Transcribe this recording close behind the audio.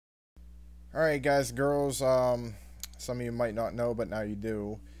Alright guys and girls, some of you might not know, but now you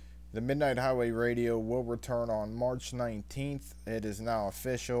do. The Midnight Highway Radio will return on March 19th. It is now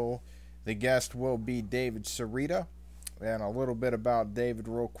official. The guest will be David Sereda. And a little bit about David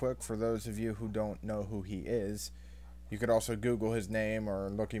real quick for those of you who don't know who he is. You could also Google his name or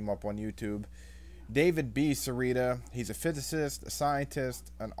look him up on YouTube. David B. Sereda, he's a physicist, a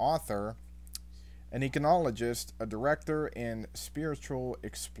scientist, an author, an ecologist, a director, and spiritual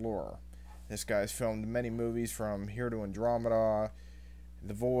explorer. This guy's filmed many movies from Here to Andromeda,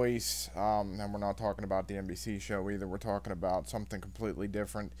 The Voice, and we're not talking about the NBC show either. We're talking about something completely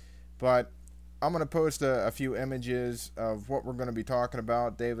different. But I'm going to post a few images of what we're going to be talking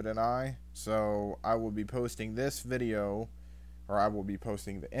about, David and I. So I will be posting this video, or I will be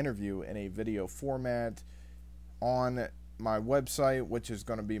posting the interview in a video format on my website, which is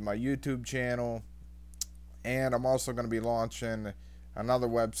going to be my YouTube channel. And I'm also going to be launching another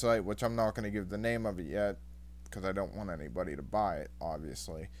website, which I'm not going to give the name of it yet because I don't want anybody to buy it,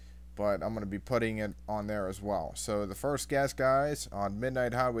 obviously. But I'm going to be putting it on there as well. So the first guest, guys, on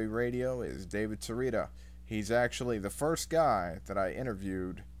Midnight Highway Radio is David Sereda. He's actually the first guy that I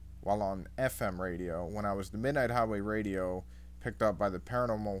interviewed while on FM radio when I was the Midnight Highway Radio picked up by the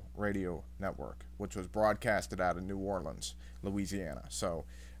Paranormal Radio Network, which was broadcasted out of New Orleans, Louisiana. So,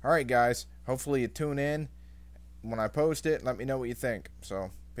 alright guys, hopefully you tune in. When I post it, let me know what you think. So,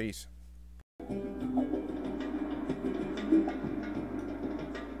 peace.